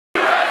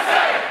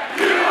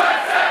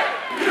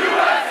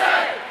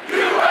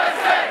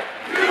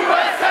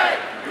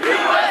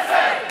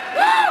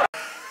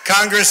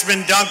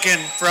Congressman Duncan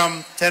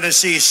from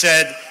Tennessee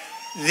said,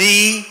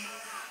 the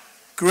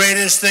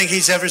greatest thing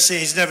he's ever seen.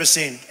 He's never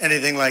seen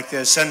anything like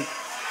this. And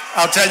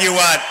I'll tell you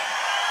what,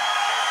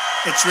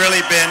 it's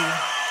really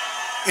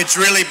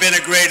been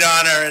a great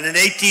honor. And in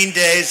 18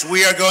 days,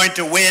 we are going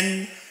to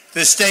win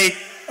the state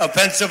of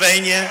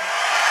Pennsylvania,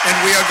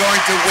 and we are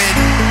going to win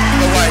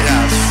the White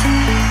House.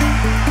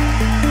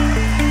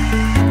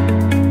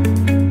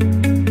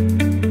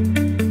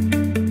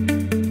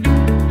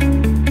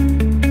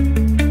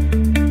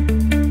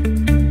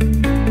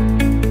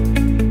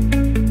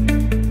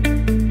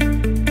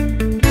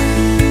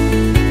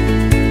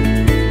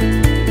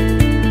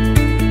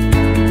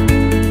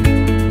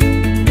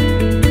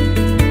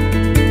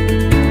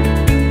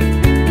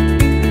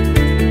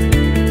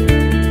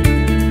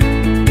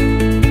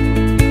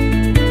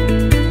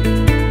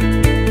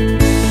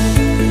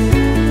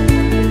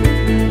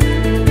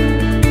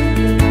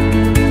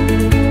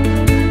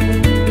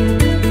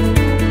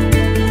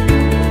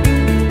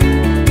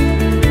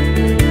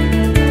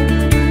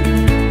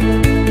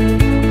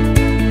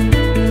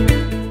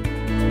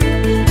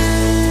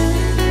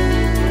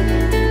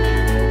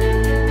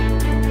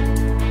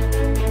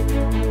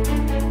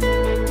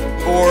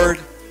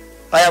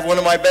 I have one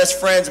of my best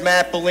friends,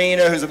 Matt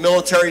Bellina, who's a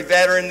military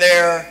veteran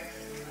there,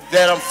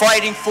 that I'm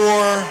fighting for,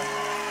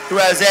 who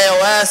has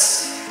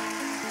ALS,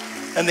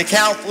 and the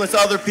countless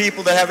other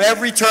people that have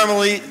every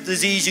terminal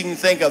disease you can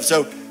think of.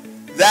 So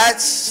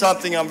that's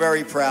something I'm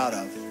very proud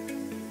of.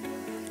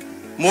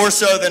 More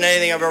so than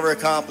anything I've ever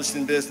accomplished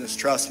in business,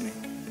 trust me.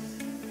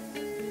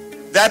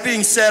 That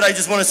being said, I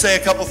just want to say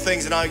a couple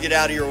things and I'll get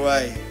out of your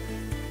way.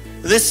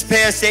 This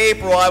past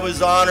April, I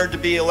was honored to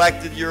be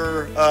elected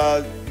your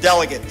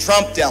delegate,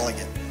 Trump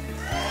delegate.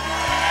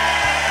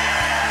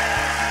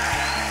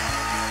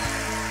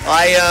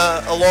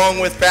 I, along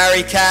with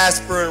Barry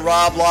Casper and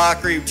Rob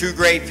Lockery, two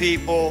great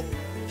people,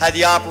 had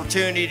the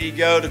opportunity to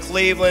go to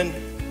Cleveland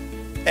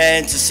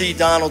and to see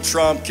Donald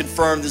Trump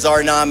confirmed as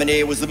our nominee.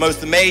 It was the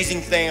most amazing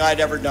thing I'd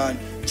ever done.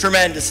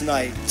 Tremendous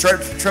night,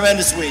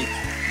 tremendous week.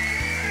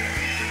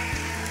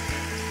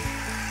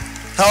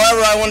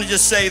 However, I want to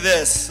just say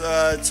this.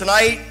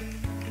 Tonight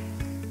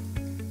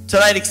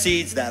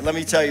exceeds that. Let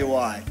me tell you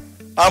why.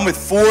 I'm with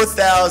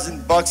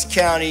 4,000 Bucks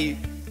County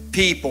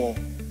people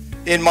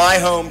in my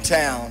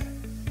hometown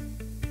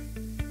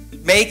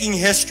making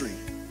history.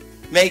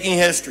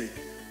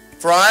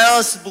 For I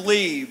honestly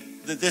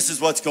believe that this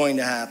is what's going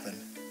to happen.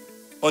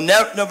 On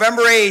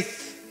November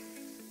 8th,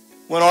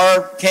 when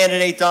our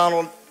candidate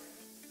Donald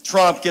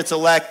Trump gets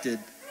elected,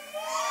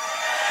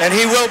 and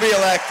he will be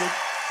elected,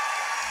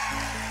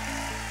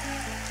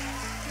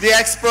 the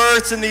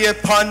experts and the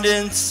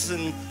pundits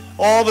and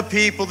all the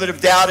people that have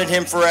doubted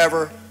him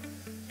forever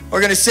are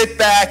going to sit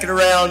back at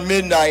around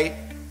midnight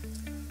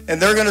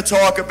and they're going to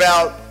talk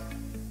about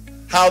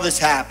how this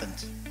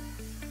happened.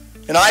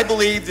 And I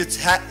believe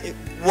that's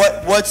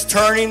what's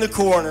turning the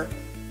corner.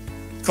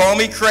 Call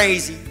me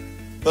crazy,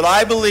 but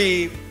I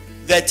believe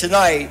that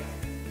tonight,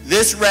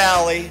 this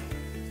rally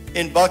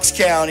in Bucks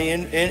County,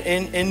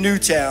 in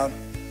Newtown,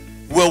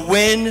 will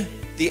win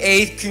the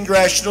 8th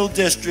Congressional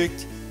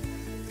District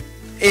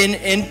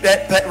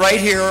right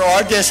here,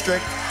 our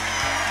district.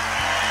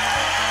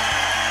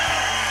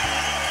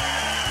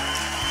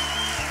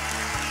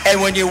 And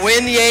when you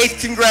win the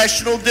 8th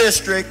Congressional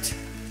District,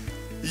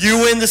 you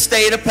win the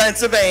state of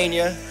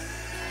Pennsylvania.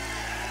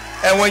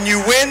 And when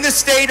you win the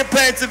state of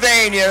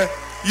Pennsylvania,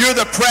 you're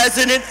the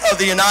President of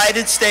the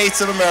United States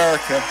of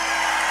America.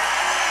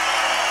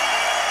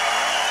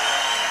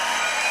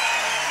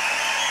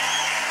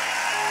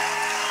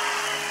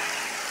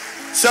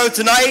 So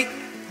tonight,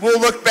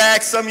 we'll look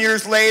back some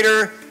years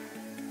later,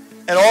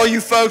 and all you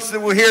folks that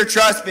were here,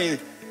 trust me,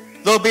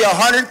 there'll be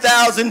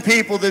 100,000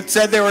 people that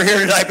said they were here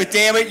tonight, but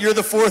damn it, you're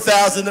the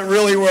 4,000 that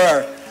really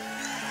were.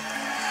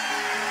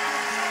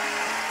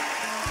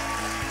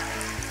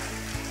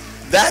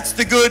 That's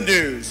the good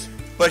news.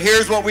 But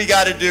here's what we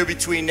got to do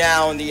between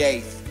now and the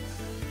 8th.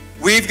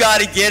 We've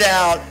got to get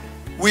out.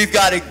 We've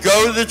got to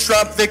go to the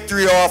Trump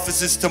victory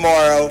offices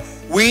tomorrow.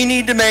 We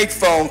need to make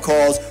phone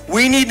calls.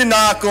 We need to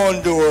knock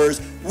on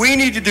doors. We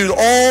need to do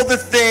all the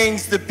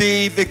things to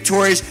be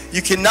victorious.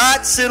 You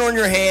cannot sit on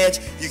your hands.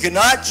 You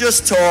cannot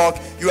just talk.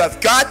 You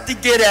have got to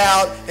get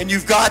out, and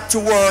you've got to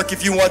work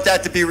if you want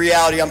that to be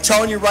reality. I'm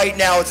telling you right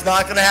now, it's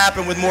not going to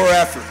happen with more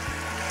effort.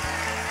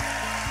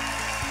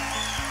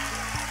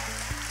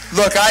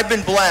 Look, I've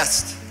been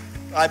blessed.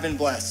 I've been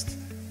blessed.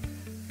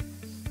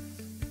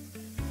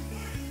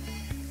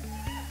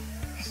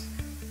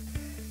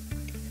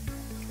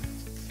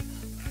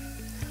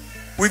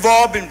 We've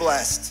all been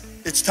blessed.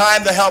 It's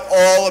time to help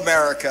all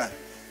America,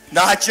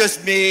 not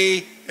just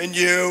me and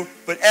you,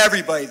 but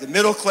everybody, the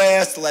middle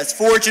class, the less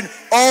fortunate,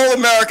 all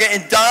America,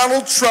 and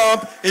Donald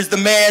Trump is the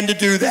man to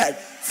do that.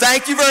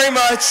 Thank you very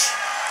much.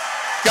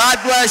 God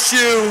bless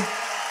you.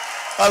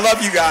 I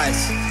love you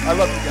guys. I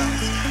love you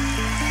guys.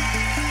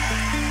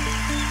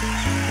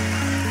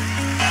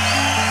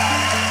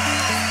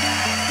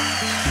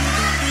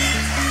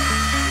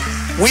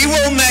 We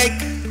will make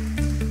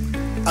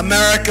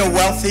America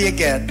wealthy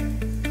again.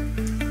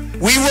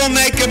 We will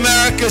make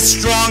America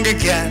strong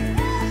again.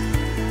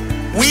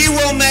 We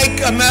will make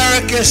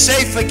America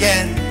safe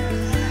again.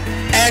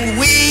 And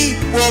we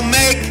will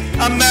make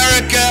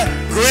America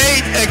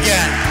great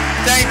again.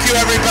 Thank you,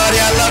 everybody.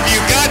 I love you.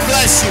 God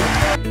bless you.